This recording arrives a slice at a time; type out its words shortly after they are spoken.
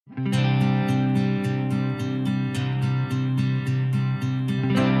Hey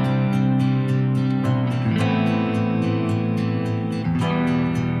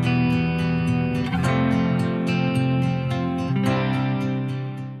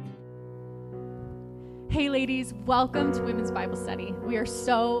ladies, welcome to Women's Bible Study. We are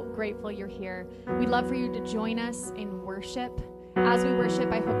so grateful you're here. We'd love for you to join us in worship. As we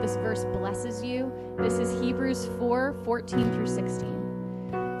worship, I hope this verse blesses you. This is Hebrews 4:14 through 16.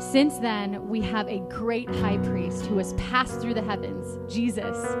 Since then, we have a great high priest who has passed through the heavens,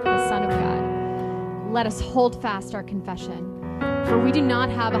 Jesus, the Son of God. Let us hold fast our confession. For we do not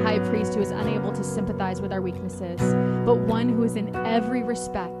have a high priest who is unable to sympathize with our weaknesses, but one who is in every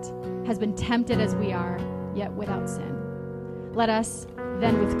respect has been tempted as we are, yet without sin. Let us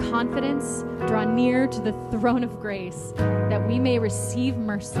then with confidence draw near to the throne of grace, that we may receive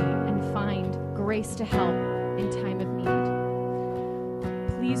mercy and find grace to help in time of need.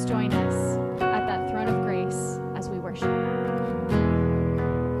 Please join us at that throne of grace as we worship.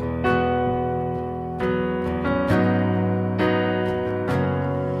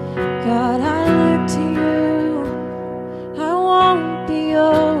 God, I look to you. I won't be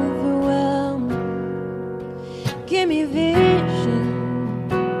overwhelmed. Give me vision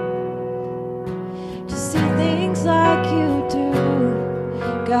to see things like you do.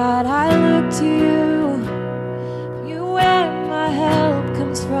 God, I look to you. You where my help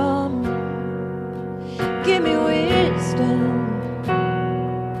comes from. Give me wisdom.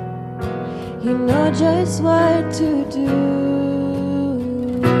 You know just what to do.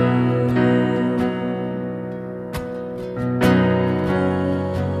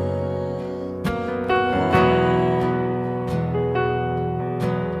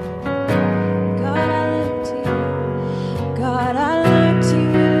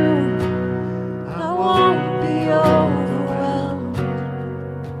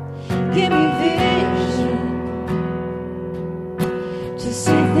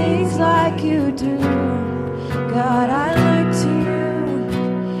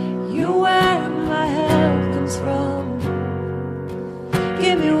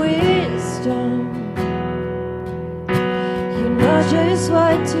 Just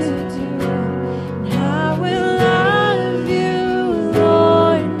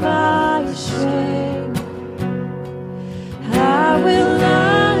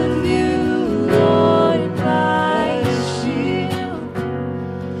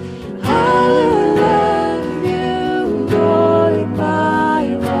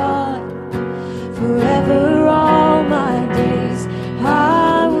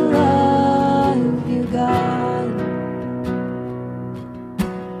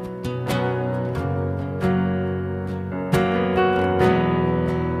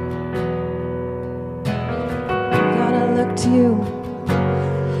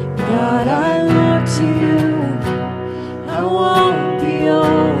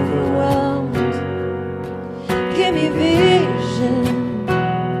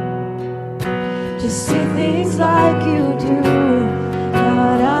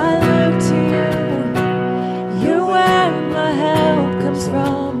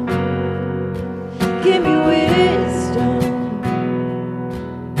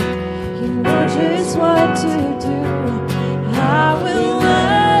what to do. I will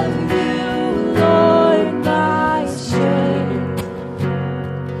love you.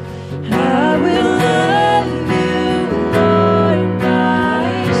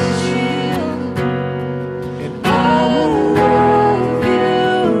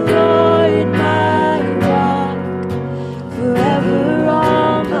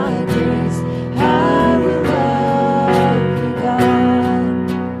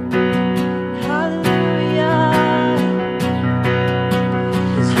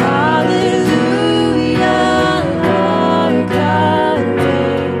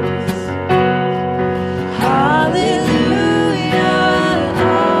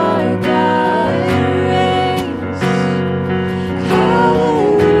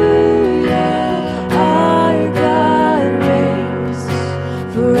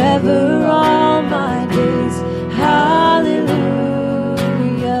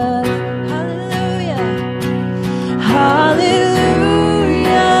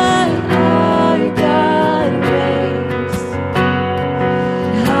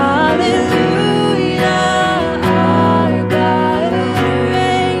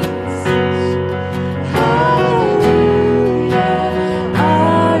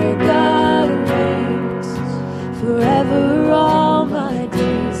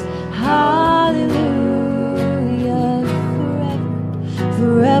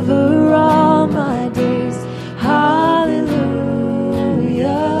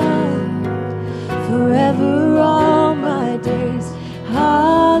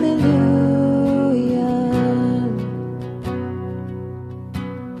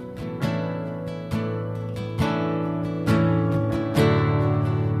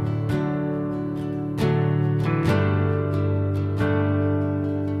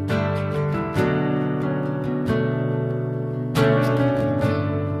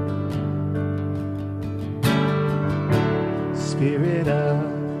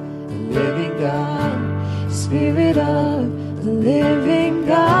 of the living God, Spirit of the living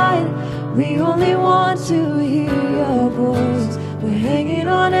God, we only want to hear your voice. We're hanging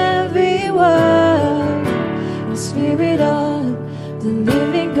on every word. Spirit of the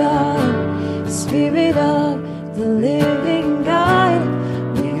living God, Spirit of the living God,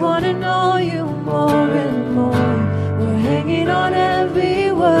 we want to know you more and more. We're hanging on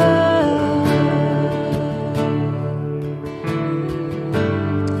every word.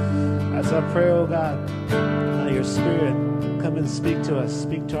 That's our prayer, oh God. Now your Spirit, come and speak to us,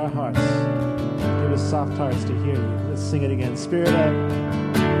 speak to our hearts. Give us soft hearts to hear you. Let's sing it again. Spirit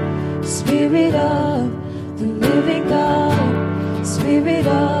of the living God, Spirit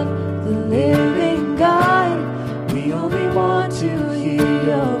of the living God, we only want to hear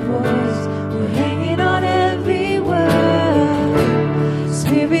your voice. We're hanging on every word.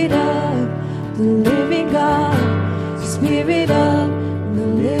 Spirit of the living God, Spirit of the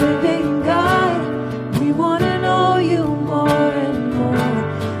living God, we want to know you more and more.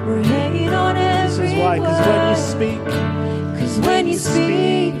 We're hanging on every This is why, because when you speak, when you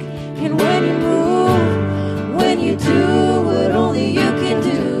speak and when you move, when you do what only you can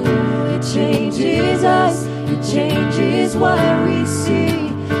do, it changes us, it changes what we see.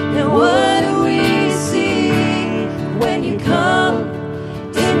 And what do we see when you come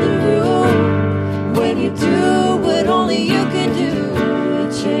in the room? When you do what only you can do,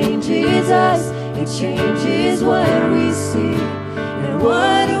 it changes us, it changes what we see. And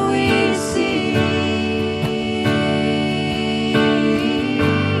what do we see?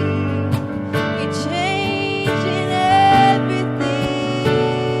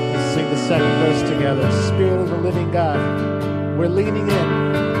 second verse together. Spirit of the living God, we're leaning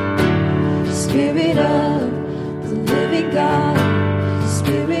in. Spirit of the living God,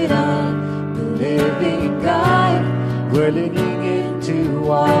 Spirit of the living God, we're leaning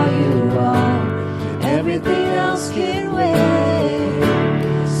into all you are, and everything else can wait.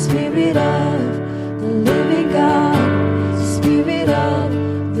 Spirit of the living God, Spirit of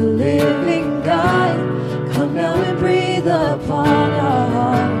the living God, come now and breathe upon our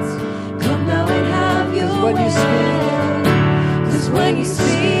hearts. Come now and have your when way. You speak, 'Cause when you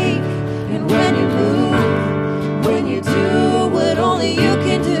speak and when you move, when you do what only you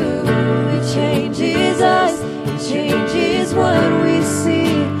can do, it changes us, it changes what we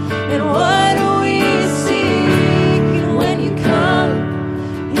see. And what do we see? And when you come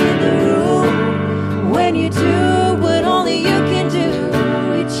in the room, when you do what only you can do,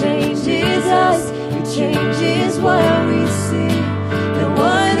 it changes us, it changes what we see. And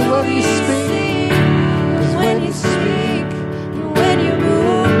what do we see? 'Cause when you speak and when you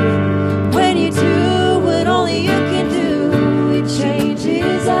move, when you do what only you can do, it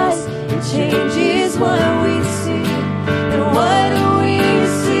changes us, it changes what we see. And what do we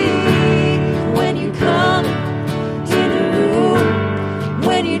see? When you come in the room,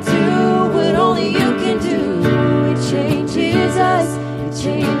 when you do what only you can do, it changes us, it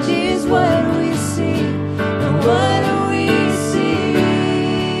changes what we see. And what do we see?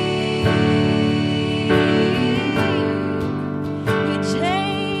 It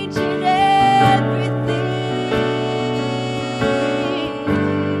changes everything.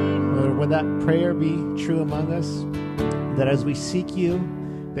 Lord, would that prayer be true among us? That as we seek you,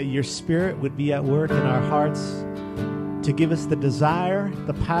 that your Spirit would be at work in our hearts to give us the desire,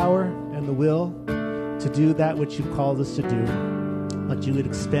 the power, and the will to do that which you've called us to do. That you would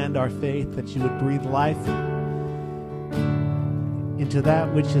expand our faith, that you would breathe life into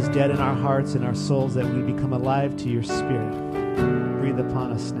that which is dead in our hearts and our souls, that we become alive to your Spirit. Breathe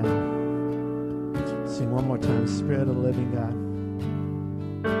upon us now. Sing one more time, Spirit of the living God.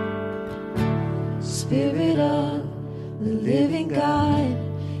 Spirit of the living God,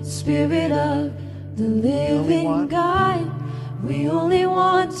 Spirit of the living God, we only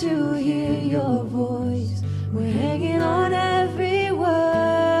want to hear your voice. We're hanging on every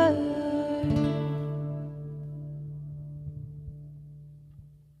word.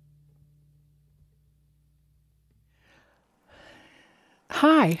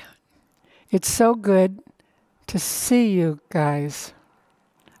 Hi. It's so good to see you guys.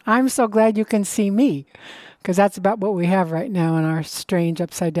 I'm so glad you can see me, because that's about what we have right now in our strange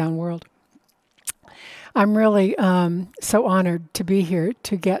upside-down world. I'm really so honored to be here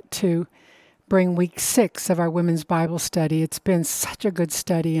to get to bring week 6 of our women's Bible study. It's been such a good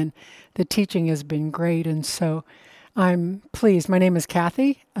study, and the teaching has been great, and so I'm pleased. My name is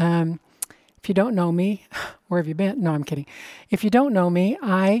Kathy. If you don't know me, where have you been? No, I'm kidding. If you don't know me,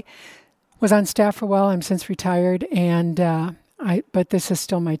 I was on staff for a while. I'm since retired, and but this is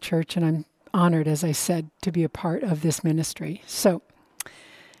still my church, and I'm honored, as I said, to be a part of this ministry. So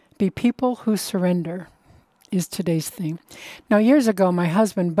Be people who surrender is today's theme. Now, years ago, my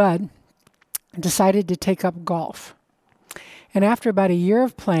husband, Bud, decided to take up golf. And after about a year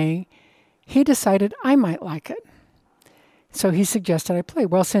of playing, he decided I might like it. So he suggested I play.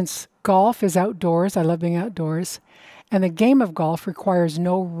 Well, since golf is outdoors, I love being outdoors, and the game of golf requires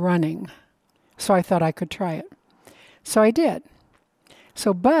no running, so I thought I could try it. So I did.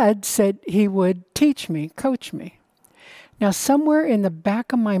 So Bud said he would teach me, coach me. Now, somewhere in the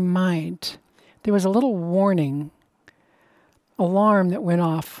back of my mind, there was a little warning, alarm that went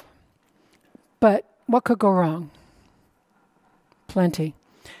off. But what could go wrong? Plenty.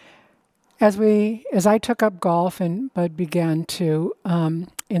 As I took up golf and Bud began to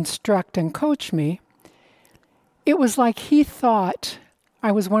instruct and coach me, it was like he thought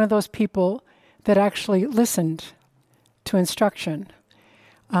I was one of those people that actually listened to instruction.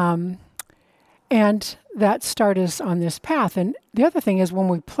 And that started us on this path. And the other thing is when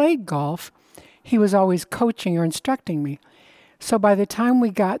we played golf, he was always coaching or instructing me. So by the time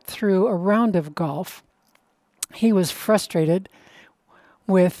we got through a round of golf, he was frustrated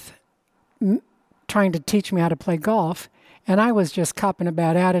with trying to teach me how to play golf, and I was just copping a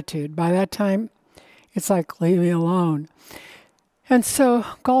bad attitude. By that time, it's like, leave me alone. And so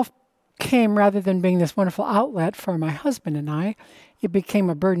golf came, rather than being this wonderful outlet for my husband and I, it became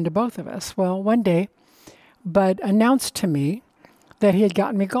a burden to both of us. Well, one day, Bud announced to me that he had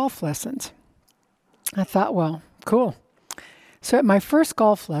gotten me golf lessons. I thought, well, cool. So at my first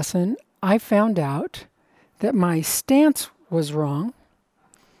golf lesson, I found out that my stance was wrong.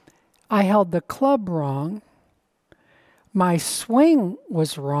 I held the club wrong. My swing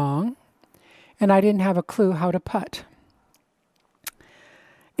was wrong. And I didn't have a clue how to putt.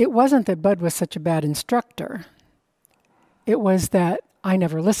 It wasn't that Bud was such a bad instructor. It was that I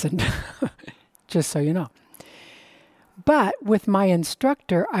never listened, just so you know. But with my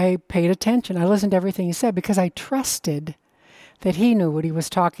instructor, I paid attention. I listened to everything he said because I trusted that he knew what he was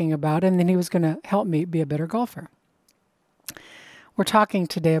talking about and then he was going to help me be a better golfer. We're talking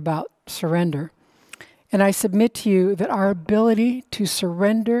today about surrender. And I submit to you that our ability to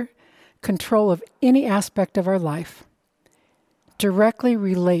surrender control of any aspect of our life directly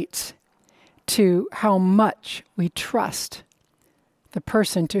relates to how much we trust the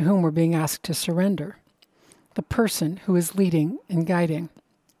person to whom we're being asked to surrender, the person who is leading and guiding.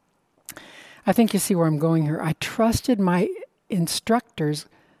 I think you see where I'm going here. I trusted my instructor's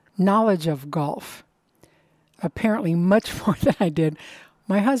knowledge of golf, apparently much more than I did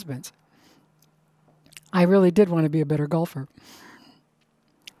my husband's. I really did want to be a better golfer.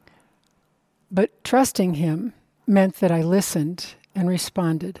 But trusting him meant that I listened and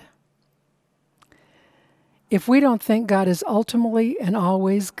responded. If we don't think God is ultimately and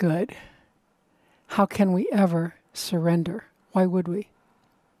always good, how can we ever surrender? Why would we?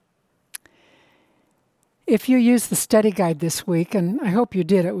 If you used the study guide this week, and I hope you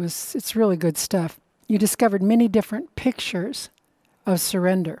did, it's really good stuff, you discovered many different pictures of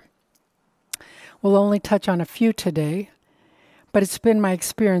surrender. We'll only touch on a few today, but it's been my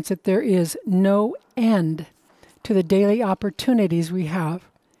experience that there is no end to the daily opportunities we have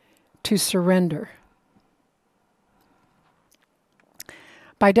to surrender.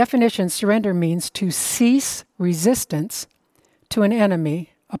 By definition, surrender means to cease resistance to an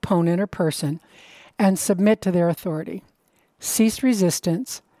enemy, opponent, or person, and submit to their authority. Cease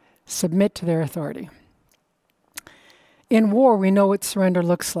resistance, submit to their authority. In war, we know what surrender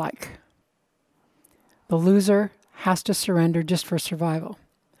looks like. The loser has to surrender just for survival.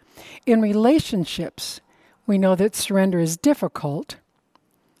 In relationships, we know that surrender is difficult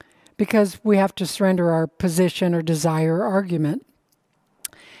because we have to surrender our position or desire or argument.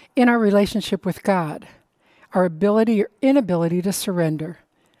 In our relationship with God, our ability or inability to surrender,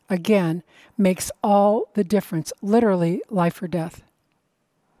 again, makes all the difference, literally life or death.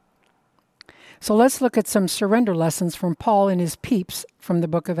 So let's look at some surrender lessons from Paul and his peeps from the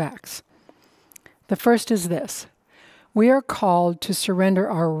book of Acts. The first is this: we are called to surrender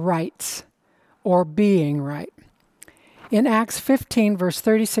our rights or being right. In Acts 15, verse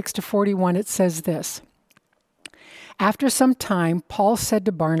 36 to 41, it says this: after some time, Paul said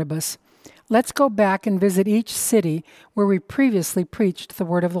to Barnabas, "Let's go back and visit each city where we previously preached the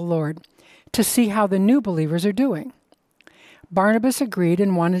word of the Lord, to see how the new believers are doing." Barnabas agreed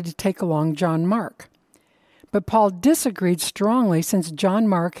and wanted to take along John Mark. But Paul disagreed strongly since John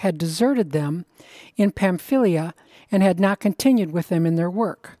Mark had deserted them in Pamphylia and had not continued with them in their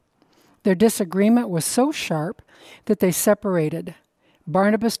work. Their disagreement was so sharp that they separated.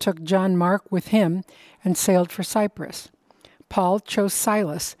 Barnabas took John Mark with him and sailed for Cyprus. Paul chose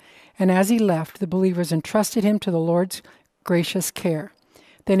Silas, and as he left, the believers entrusted him to the Lord's gracious care.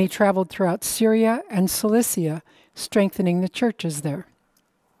 Then he traveled throughout Syria and Cilicia, strengthening the churches there.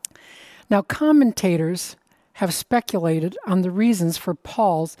 Now, commentators have speculated on the reasons for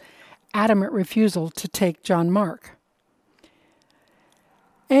Paul's adamant refusal to take John Mark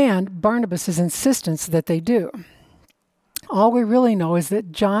and Barnabas' insistence that they do. All we really know is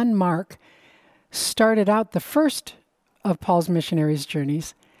that John Mark started out the first of Paul's missionaries'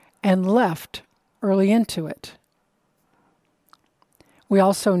 journeys and left early into it. We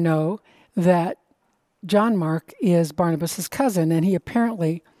also know that John Mark is Barnabas' cousin, and he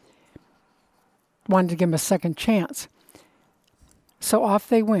apparently wanted to give him a second chance. So off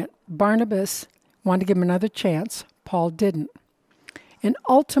they went. Barnabas wanted to give him another chance. Paul didn't. And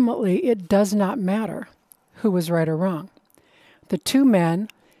ultimately, it does not matter who was right or wrong. The two men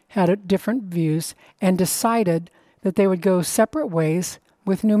had different views and decided that they would go separate ways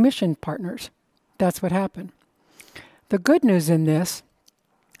with new mission partners. That's what happened. The good news in this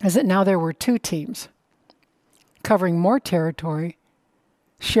is that now there were two teams covering more territory,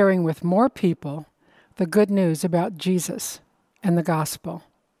 sharing with more people the good news about Jesus and the gospel.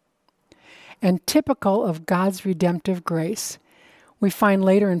 And typical of God's redemptive grace, we find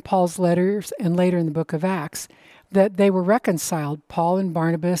later in Paul's letters and later in the book of Acts that they were reconciled, Paul and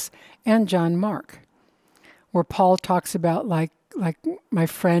Barnabas and John Mark, where Paul talks about like my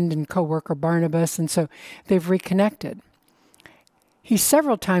friend and co-worker Barnabas, and so they've reconnected. He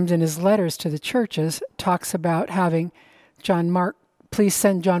several times in his letters to the churches talks about having John Mark, please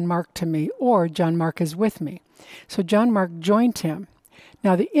send John Mark to me, or John Mark is with me. So John Mark joined him.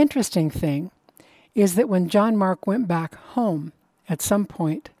 Now the interesting thing is that when John Mark went back home at some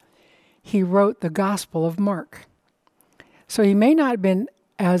point, he wrote the Gospel of Mark. So he may not have been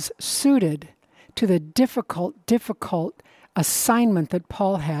as suited to the difficult assignment that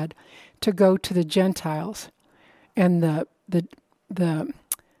Paul had to go to the Gentiles and the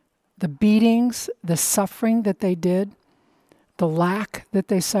beatings, the suffering that they did, the lack that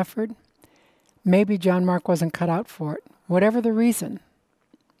they suffered. Maybe John Mark wasn't cut out for it. Whatever the reason,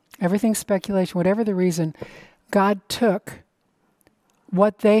 everything's speculation, whatever the reason, God took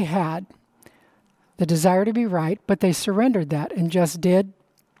what they had, the desire to be right, but they surrendered that and just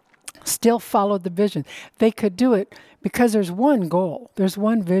still followed the vision. They could do it because there's one goal, there's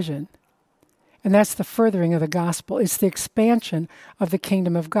one vision, and that's the furthering of the gospel. It's the expansion of the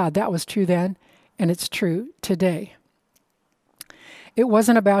kingdom of God. That was true then, and it's true today. It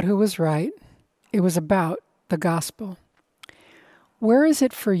wasn't about who was right. It was about the gospel. Where is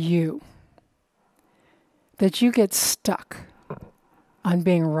it for you that you get stuck on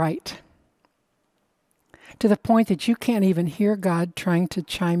being right to the point that you can't even hear God trying to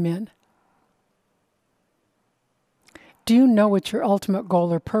chime in? Do you know what your ultimate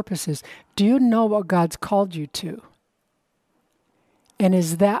goal or purpose is? Do you know what God's called you to? And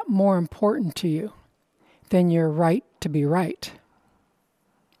is that more important to you than your right to be right?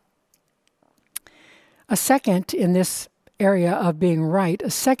 A second, in this area of being right, a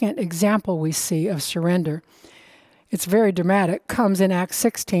second example we see of surrender, it's very dramatic, comes in Acts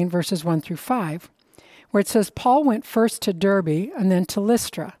 16, verses 1 through 5, where it says, Paul went first to Derbe and then to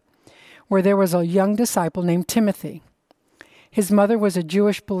Lystra, where there was a young disciple named Timothy. His mother was a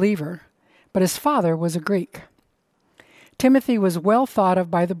Jewish believer, but his father was a Greek. Timothy was well thought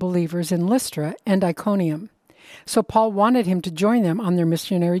of by the believers in Lystra and Iconium, so Paul wanted him to join them on their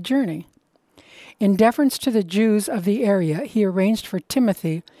missionary journey. In deference to the Jews of the area, he arranged for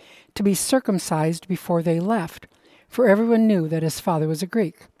Timothy to be circumcised before they left, for everyone knew that his father was a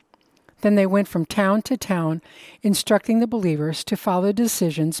Greek. Then they went from town to town, instructing the believers to follow the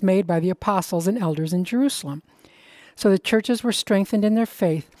decisions made by the apostles and elders in Jerusalem. So the churches were strengthened in their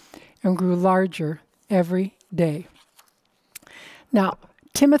faith and grew larger every day. Now,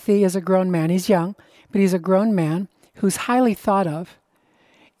 Timothy is a grown man. He's young, but he's a grown man who's highly thought of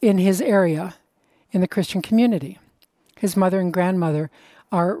in his area, in the Christian community. His mother and grandmother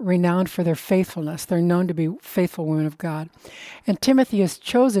are renowned for their faithfulness. They're known to be faithful women of God. And Timothy is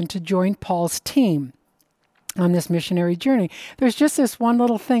chosen to join Paul's team on this missionary journey. There's just this one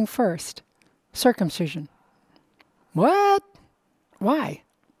little thing first: circumcision. What? Why?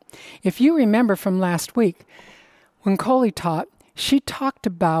 If you remember from last week, when Coley taught, she talked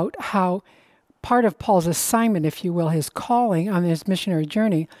about how part of Paul's assignment, if you will, his calling on his missionary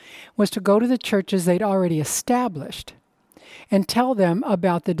journey, was to go to the churches they'd already established and tell them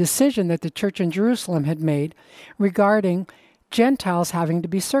about the decision that the church in Jerusalem had made regarding Gentiles having to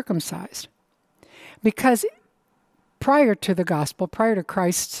be circumcised. Because prior to the gospel, prior to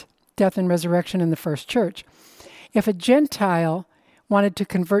Christ's death and resurrection in the first church, if a Gentile wanted to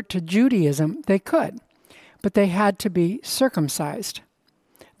convert to Judaism, they could, but they had to be circumcised.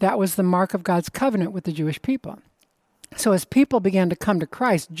 that was the mark of God's covenant with the Jewish people. So as people began to come to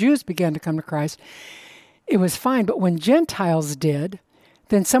Christ, Jews began to come to Christ, it was fine. But when Gentiles did,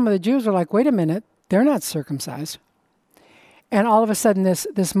 then some of the Jews were like, wait a minute, they're not circumcised. And all of a sudden,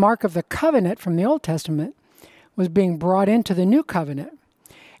 this mark of the covenant from the Old Testament was being brought into the new covenant.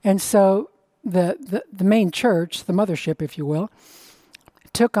 And so the main church, the mothership, if you will,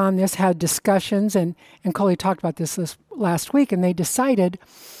 took on this, had discussions, and Coley talked about this last week, and they decided,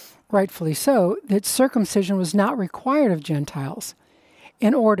 rightfully so, that circumcision was not required of Gentiles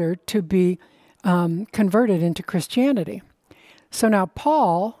in order to be converted into Christianity. So now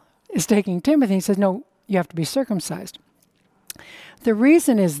Paul is taking Timothy and says, no, you have to be circumcised. The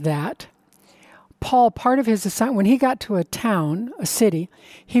reason is that Paul, part of his assignment, when he got to a town, a city,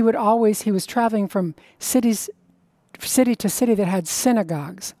 he was traveling from city to city that had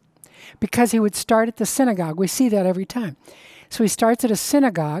synagogues, because he would start at the synagogue. We see that every time. So he starts at a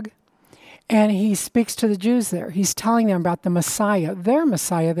synagogue, and he speaks to the Jews there. He's telling them about the Messiah, their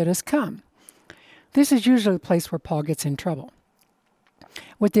Messiah that has come. This is usually the place where Paul gets in trouble.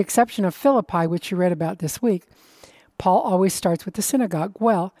 With the exception of Philippi, which you read about this week, Paul always starts with the synagogue.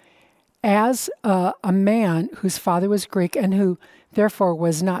 Well, as a man whose father was Greek and who therefore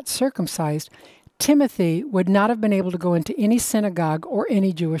was not circumcised, Timothy would not have been able to go into any synagogue or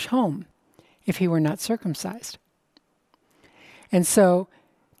any Jewish home if he were not circumcised. And so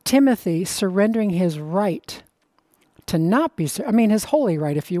Timothy, surrendering his right to not be, his holy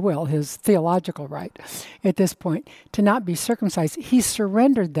right, if you will, his theological right at this point, to not be circumcised, he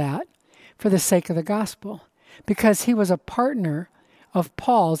surrendered that for the sake of the gospel, because he was a partner of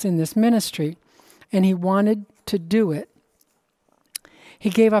Paul's in this ministry, and he wanted to do it. He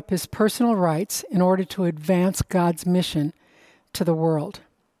gave up his personal rights in order to advance God's mission to the world.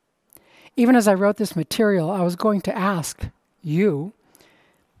 Even as I wrote this material, I was going to ask you,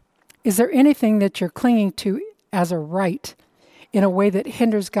 is there anything that you're clinging to as a right in a way that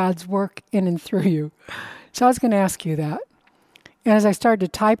hinders God's work in and through you? So I was going to ask you that. And as I started to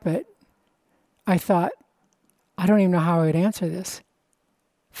type it, I thought, I don't even know how I would answer this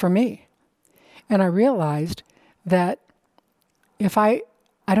for me. And I realized that if I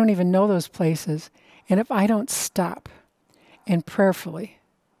don't even know those places, and if I don't stop and prayerfully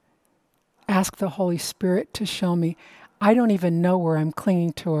ask the Holy Spirit to show me, I don't even know where I'm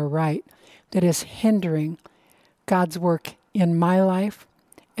clinging to a right that is hindering God's work in my life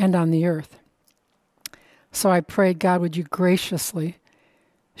and on the earth. So I prayed, God, would you graciously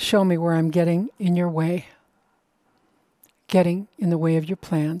show me where I'm getting in your way, getting in the way of your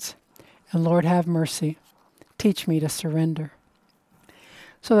plans. And Lord, have mercy. Teach me to surrender.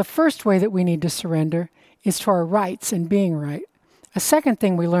 So the first way that we need to surrender is to our rights and being right. A second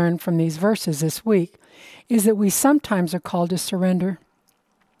thing we learned from these verses this week is that we sometimes are called to surrender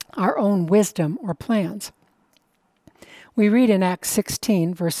our own wisdom or plans. We read in Acts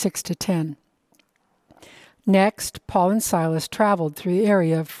 16, verse 6 to 10. Next, Paul and Silas traveled through the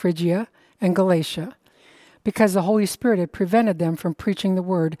area of Phrygia and Galatia, because the Holy Spirit had prevented them from preaching the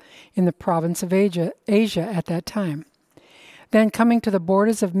word in the province of Asia at that time. Then, coming to the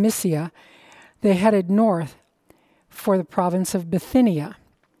borders of Mysia, they headed north for the province of Bithynia.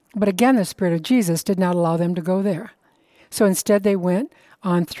 But again, the Spirit of Jesus did not allow them to go there. So instead, they went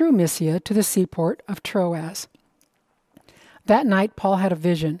on through Mysia to the seaport of Troas. That night, Paul had a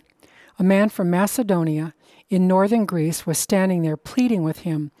vision. A man from Macedonia in northern Greece was standing there pleading with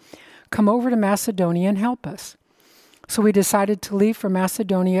him, "Come over to Macedonia and help us." So we decided to leave for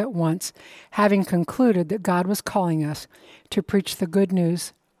Macedonia at once, having concluded that God was calling us to preach the good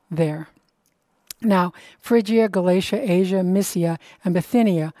news there. Now, Phrygia, Galatia, Asia, Mysia, and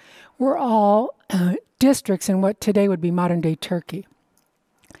Bithynia were all districts in what today would be modern-day Turkey.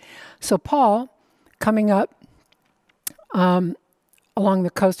 So Paul, coming up along the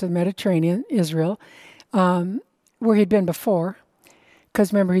coast of the Mediterranean, Israel, where he'd been before,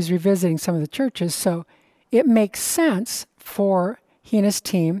 because remember, he's revisiting some of the churches, so it makes sense for he and his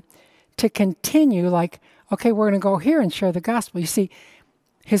team to continue like, okay, we're going to go here and share the gospel. You see,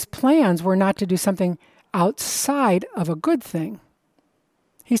 his plans were not to do something outside of a good thing.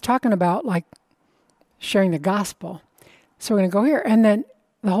 He's talking about like sharing the gospel. So we're going to go here. And then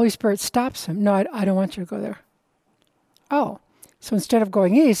the Holy Spirit stops him. No, I don't want you to go there. Oh, so instead of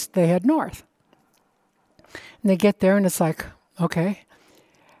going east, they head north. And they get there and it's like, okay.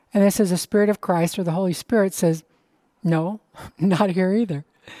 And this is the Spirit of Christ, or the Holy Spirit says, no, not here either.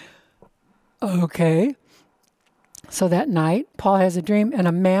 Okay. So that night, Paul has a dream, and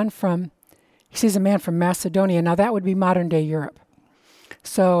he sees a man from Macedonia. Now that would be modern day Europe.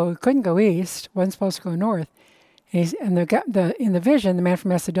 So he couldn't go east, wasn't supposed to go north. And in the vision, the man from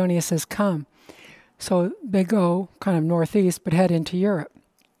Macedonia says, "Come." So they go kind of northeast, but head into Europe.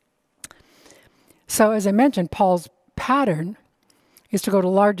 So as I mentioned, Paul's pattern is to go to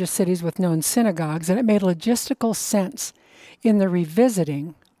larger cities with known synagogues, and it made logistical sense in the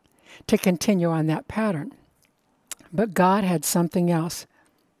revisiting to continue on that pattern. But God had something else.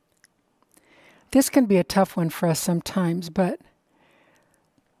 This can be a tough one for us sometimes, but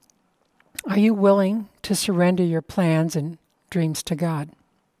are you willing to surrender your plans and dreams to God,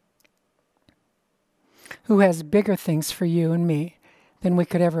 who has bigger things for you and me than we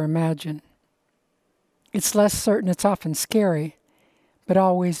could ever imagine? It's less certain, it's often scary, but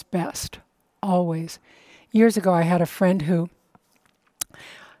always best. Always. Years ago, I had a friend who,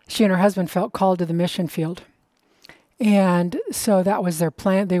 she and her husband felt called to the mission field. And so that was their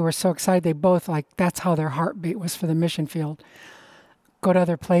plan. They were so excited. They both, that's how their heartbeat was for the mission field. Go to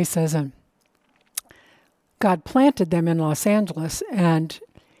other places. And God planted them in Los Angeles. And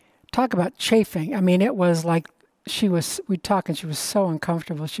talk about chafing. I mean, it was like we'd talk and she was so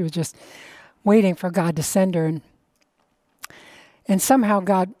uncomfortable. She was just waiting for God to send her. And somehow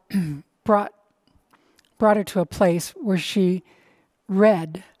God brought her to a place where she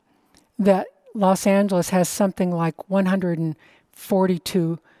read that Los Angeles has something like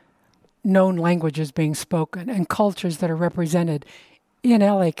 142 known languages being spoken and cultures that are represented in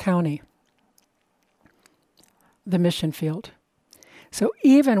LA County, the mission field. So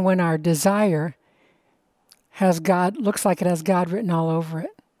even when our desire looks like it has God written all over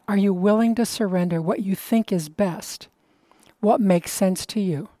it, are you willing to surrender what you think is best, what makes sense to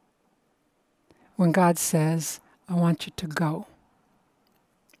you, when God says, "I want you to go"?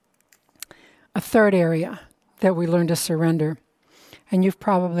 A third area that we learn to surrender, and you've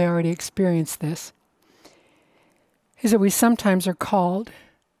probably already experienced this, is that we sometimes are called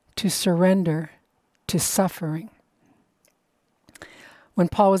to surrender to suffering. When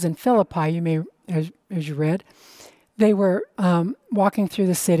Paul was in Philippi, as you read, they were walking through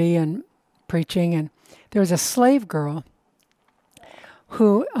the city and preaching, and there was a slave girl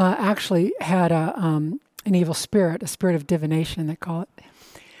who actually had an evil spirit, a spirit of divination, they call it.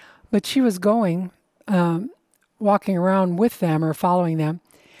 But she was going, walking around with them or following them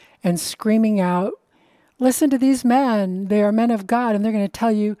and screaming out, "Listen to these men. They are men of God, and they're going to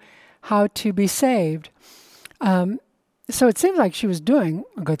tell you how to be saved." So it seemed like she was doing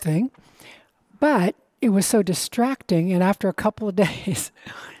a good thing, but it was so distracting. And after a couple of days,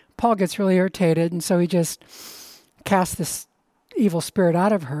 Paul gets really irritated, and so he just casts this evil spirit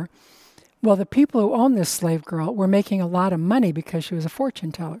out of her. Well, the people who owned this slave girl were making a lot of money because she was a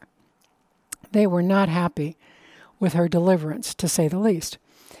fortune teller. They were not happy with her deliverance, to say the least.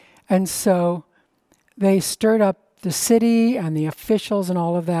 And so they stirred up the city and the officials and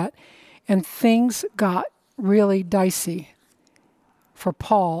all of that, and things got really dicey for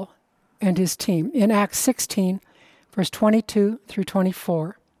Paul and his team. In Acts 16, verse 22 through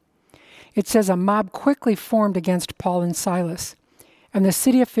 24, it says, "A mob quickly formed against Paul and Silas, and the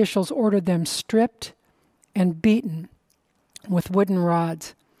city officials ordered them stripped and beaten with wooden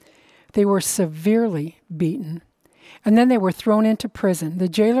rods. They were severely beaten, and then they were thrown into prison. The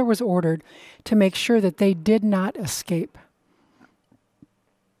jailer was ordered to make sure that they did not escape.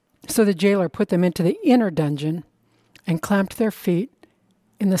 So the jailer put them into the inner dungeon and clamped their feet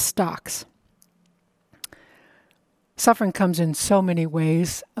in the stocks." Suffering comes in so many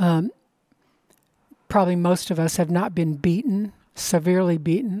ways. Probably most of us have not been beaten, severely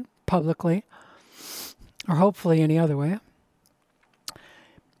beaten publicly, or hopefully any other way.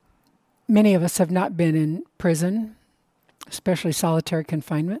 Many of us have not been in prison, especially solitary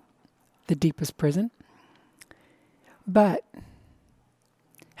confinement, the deepest prison. But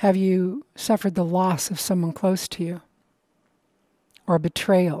have you suffered the loss of someone close to you? Or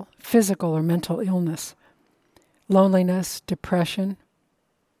betrayal, physical or mental illness, loneliness, depression?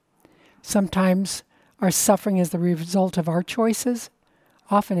 Sometimes our suffering is the result of our choices.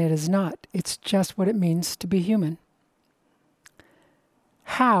 Often it is not. It's just what it means to be human.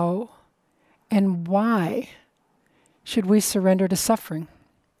 How and why should we surrender to suffering?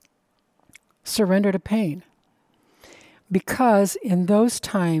 Surrender to pain? Because in those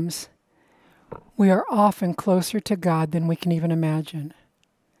times, we are often closer to God than we can even imagine.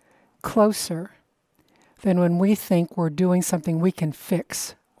 Closer than when we think we're doing something we can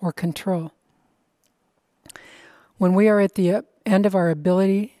fix or control. When we are at the end of our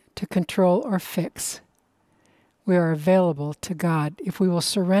ability to control or fix, we are available to God if we will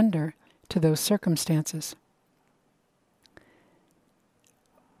surrender to those circumstances.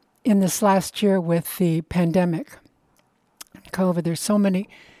 In this last year with the pandemic, COVID, there's so many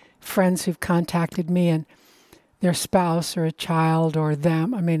friends who've contacted me, and their spouse or a child or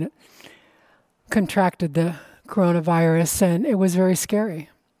them, contracted the coronavirus, and it was very scary.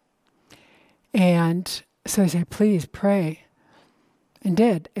 And so they said, please pray. And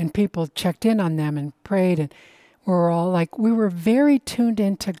did. And people checked in on them and prayed, and we were very tuned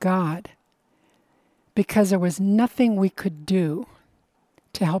into God because there was nothing we could do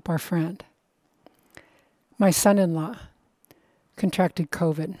to help our friend. My son-in-law contracted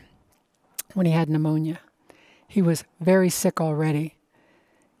COVID when he had pneumonia. He was very sick already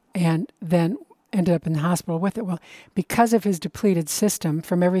and then ended up in the hospital with it. Well, because of his depleted system,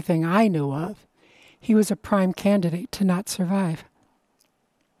 from everything I knew of, he was a prime candidate to not survive.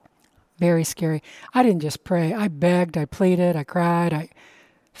 Very scary. I didn't just pray. I begged, I pleaded, I cried, I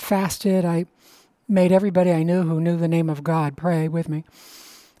fasted. I made everybody I knew who knew the name of God pray with me.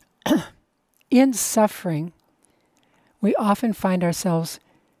 In suffering, we often find ourselves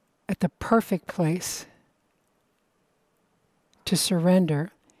at the perfect place to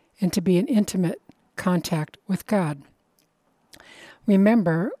surrender and to be in intimate contact with God.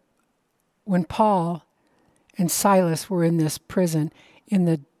 Remember, when Paul and Silas were in this prison, in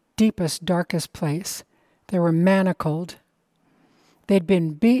the deepest, darkest place, they were manacled. They'd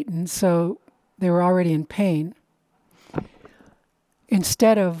been beaten, so they were already in pain.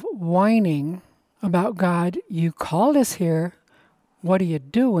 Instead of whining about God, you called us here, what are you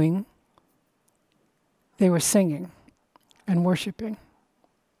doing? They were singing and worshiping.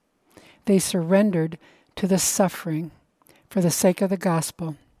 They surrendered to the suffering for the sake of the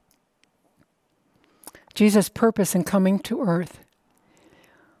gospel. Jesus' purpose in coming to earth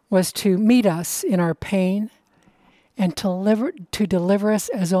was to meet us in our pain and to deliver us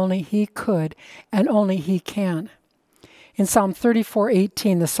as only He could and only He can. In Psalm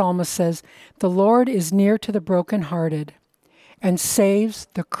 34:18, the psalmist says, "The Lord is near to the brokenhearted and saves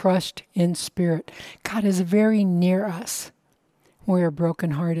the crushed in spirit." God is very near us when we are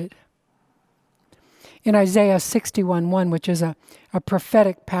brokenhearted. In Isaiah 61:1, which is a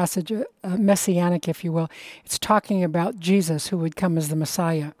prophetic passage, a messianic, if you will, it's talking about Jesus who would come as the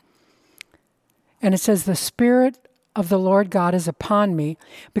Messiah. And it says, "The Spirit of the Lord God is upon me,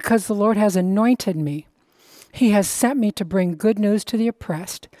 because the Lord has anointed me. He has sent me to bring good news to the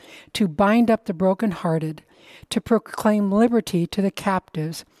oppressed, to bind up the brokenhearted, to proclaim liberty to the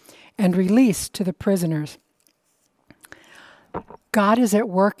captives, and release to the prisoners." God is at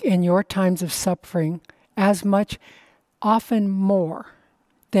work in your times of suffering as much, often more,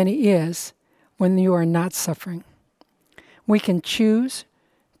 than He is when you are not suffering. We can choose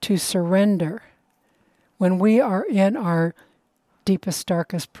to surrender when we are in our deepest,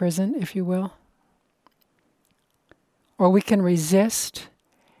 darkest prison, if you will. Or we can resist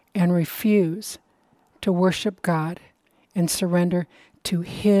and refuse to worship God and surrender to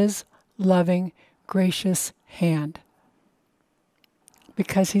His loving, gracious hand.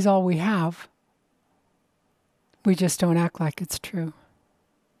 Because He's all we have. We just don't act like it's true.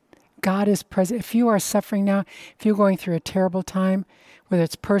 God is present. If you are suffering now, if you're going through a terrible time, whether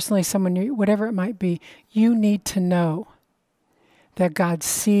it's personally, someone new, whatever it might be, you need to know that God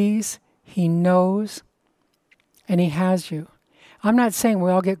sees, He knows, and He has you. I'm not saying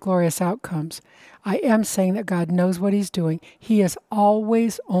we all get glorious outcomes. I am saying that God knows what He's doing. He is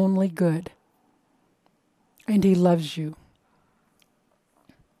always only good. And He loves you.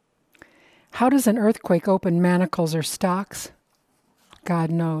 How does an earthquake open manacles or stocks? God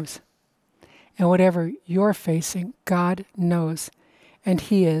knows. And whatever you're facing, God knows. And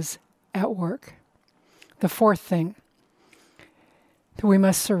He is at work. The fourth thing that we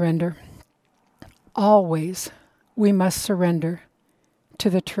must surrender. Always we must surrender to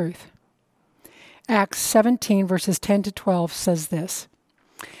the truth. Acts 17 verses 10 to 12 says this.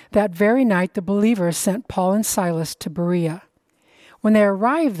 That very night the believers sent Paul and Silas to Berea. When they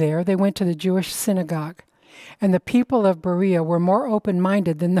arrived there, they went to the Jewish synagogue. And the people of Berea were more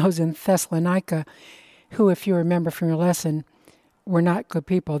open-minded than those in Thessalonica, who, if you remember from your lesson, were not good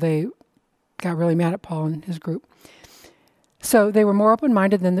people. They got really mad at Paul and his group. So they were more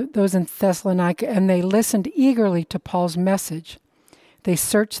open-minded than those in Thessalonica, and they listened eagerly to Paul's message. They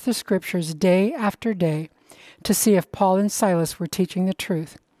searched the scriptures day after day to see if Paul and Silas were teaching the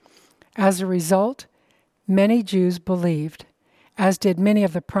truth. As a result, many Jews believed, as did many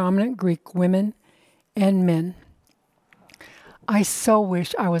of the prominent Greek women and men. I so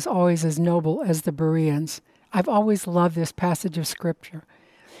wish I was always as noble as the Bereans. I've always loved this passage of Scripture.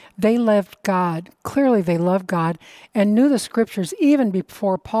 They loved God. Clearly they loved God and knew the Scriptures even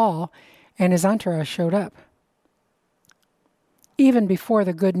before Paul and his entourage showed up. Even before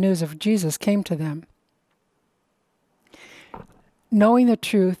the good news of Jesus came to them. Knowing the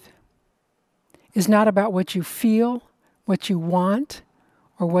truth is not about what you feel, what you want,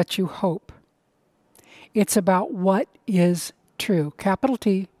 or what you hope. It's about what is true. Capital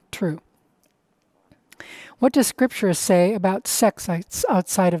T, true. What does Scripture say about sex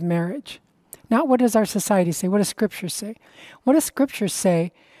outside of marriage? Not what does our society say. What does Scripture say? What does Scripture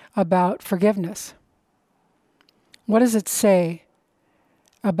say about forgiveness? What does it say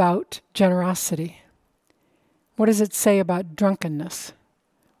about generosity? What does it say about drunkenness?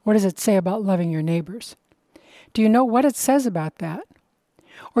 What does it say about loving your neighbors? Do you know what it says about that?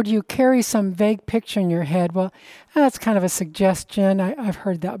 Or do you carry some vague picture in your head? Well, that's kind of a suggestion. I've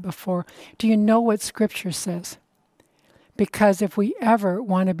heard that before. Do you know what Scripture says? Because if we ever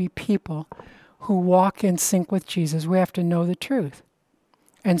want to be people who walk in sync with Jesus, we have to know the truth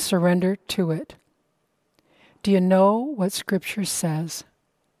and surrender to it. Do you know what Scripture says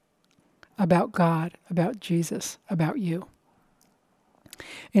about God, about Jesus, about you?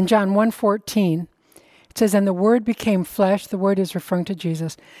 In John 1:14, it says, "And the Word became flesh," the Word is referring to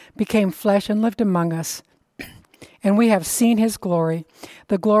Jesus, "became flesh and lived among us. And we have seen His glory,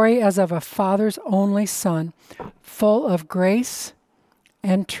 the glory as of a Father's only Son, full of grace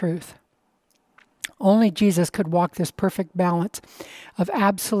and truth." Only Jesus could walk this perfect balance of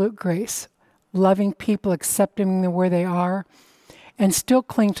absolute grace, loving people, accepting them where they are, and still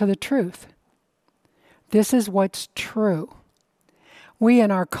cling to the truth. This is what's true. We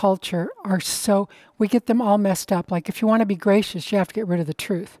in our culture we get them all messed up. Like if you want to be gracious, you have to get rid of the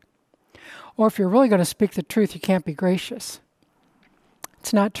truth. Or if you're really going to speak the truth, you can't be gracious.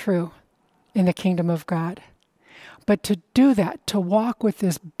 It's not true in the kingdom of God. But to do that, to walk with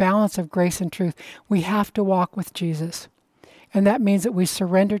this balance of grace and truth, we have to walk with Jesus. And that means that we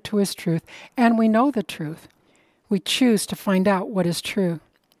surrender to His truth and we know the truth. We choose to find out what is true.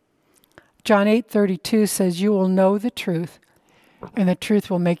 John 8:32 says, "You will know the truth, and the truth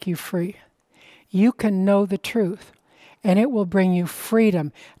will make you free." You can know the truth, and it will bring you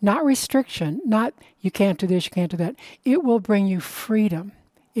freedom, not restriction, not you can't do this, you can't do that. It will bring you freedom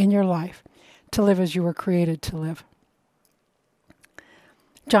in your life to live as you were created to live.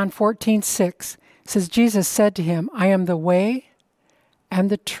 John 14:6 says, Jesus said to him, "I am the way and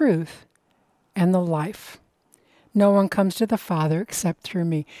the truth and the life. No one comes to the Father except through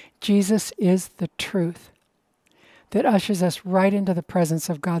me." Jesus is the truth that ushers us right into the presence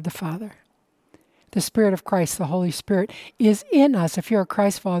of God the Father. The Spirit of Christ, the Holy Spirit, is in us. If you're a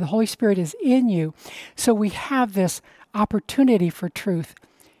Christ follower, the Holy Spirit is in you. So we have this opportunity for truth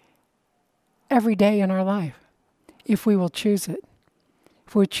every day in our life, if we will choose it.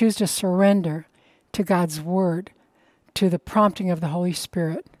 If we choose to surrender to God's Word, to the prompting of the Holy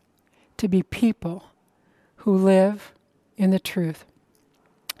Spirit, to be people who live in the truth.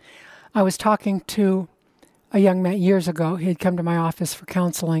 I was talking to a young man years ago. He had come to my office for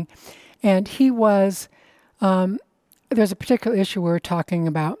counseling, and he was, there's a particular issue we were talking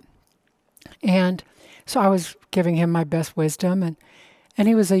about, and so I was giving him my best wisdom, and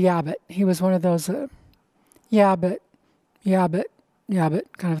he was a yabbit. He was one of those yabbit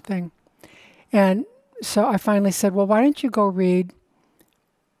kind of thing. And so I finally said, well, why don't you go read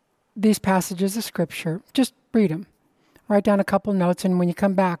these passages of Scripture? Just read them. Write down a couple notes, and when you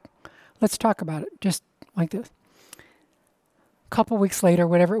come back, let's talk about it, just like this. A couple weeks later,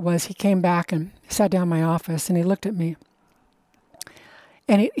 whatever it was, he came back and sat down in my office, and he looked at me.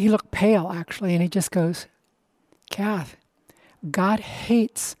 And he looked pale, actually, and he just goes, "Kath, God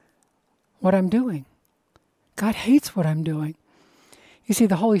hates what I'm doing. God hates what I'm doing." You see,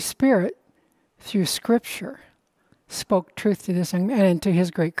 the Holy Spirit, through Scripture, spoke truth to this young man, and to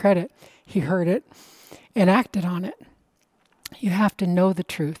his great credit, he heard it and acted on it. You have to know the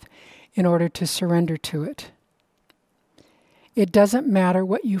truth in order to surrender to it. It doesn't matter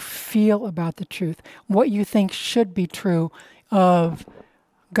what you feel about the truth, what you think should be true of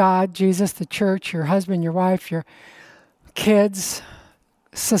God, Jesus, the church, your husband, your wife, your kids,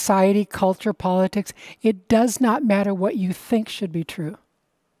 society, culture, politics. It does not matter what you think should be true.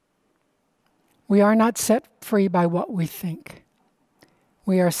 We are not set free by what we think.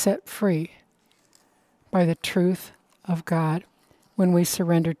 We are set free by the truth of God when we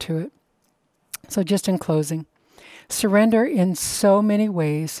surrender to it. So just in closing, surrender in so many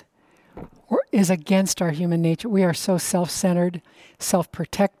ways is against our human nature. We are so self-centered,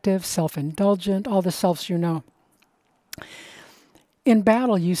 self-protective, self-indulgent, all the selves you know. In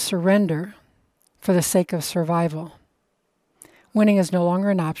battle, you surrender for the sake of survival. Winning is no longer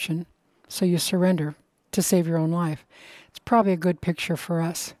an option, so you surrender to save your own life. It's probably a good picture for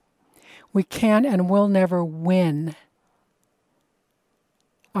us. We can and will never win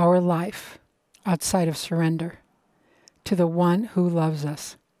our life outside of surrender to the one who loves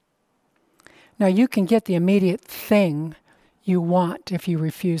us. Now, you can get the immediate thing you want if you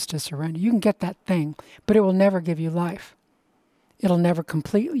refuse to surrender. You can get that thing, but it will never give you life. It'll never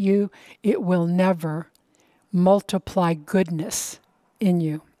complete you. It will never multiply goodness in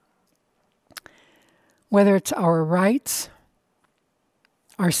you. Whether it's our rights,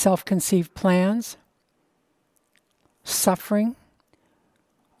 our self-conceived plans, suffering,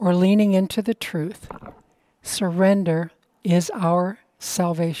 or leaning into the truth, surrender is our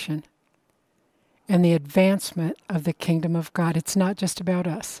salvation and the advancement of the kingdom of God. It's not just about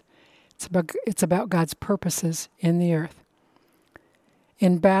us. It's about God's purposes in the earth.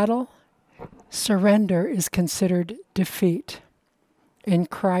 In battle, surrender is considered defeat. In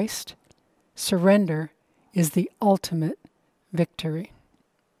Christ, surrender is the ultimate victory.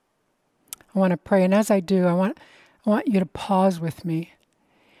 I want to pray, and as I do, I want you to pause with me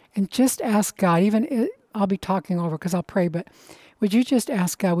and just ask God, I'll be talking over because I'll pray, but would you just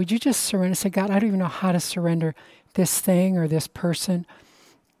ask God, would you just surrender? Say, God, I don't even know how to surrender this thing or this person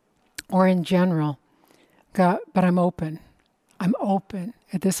or in general. God, but I'm open. I'm open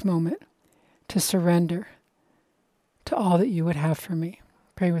at this moment to surrender to all that you would have for me.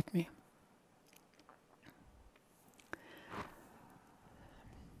 Pray with me.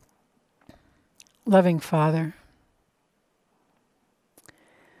 Loving Father,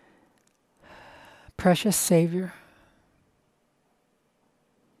 precious Savior,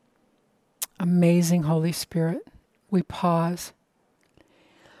 amazing Holy Spirit, we pause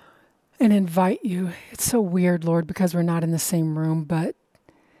and invite you. It's so weird, Lord, because we're not in the same room, but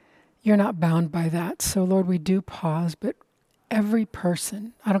you're not bound by that. So, Lord, we do pause, but every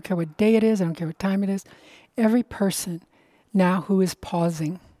person, I don't care what day it is, I don't care what time it is, every person now who is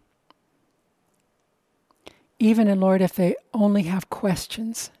pausing, even, and Lord, if they only have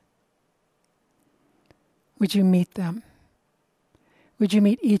questions, would you meet them? Would you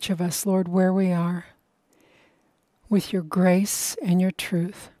meet each of us, Lord, where we are, with your grace and your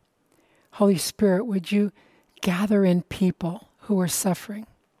truth? Holy Spirit, would you gather in people who are suffering?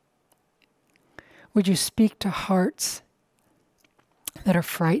 Would you speak to hearts that are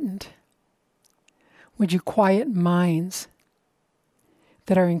frightened? Would you quiet minds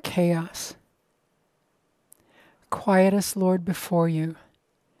that are in chaos? Quiet us, Lord, before you,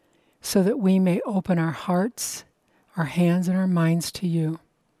 so that we may open our hearts, our hands, and our minds to you.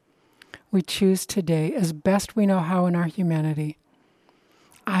 We choose today, as best we know how in our humanity,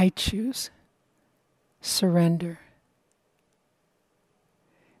 I choose surrender.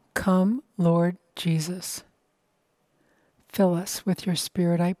 Come, Lord Jesus. Fill us with your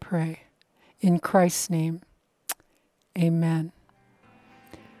Spirit, I pray. In Christ's name, amen.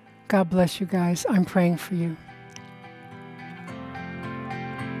 God bless you guys. I'm praying for you.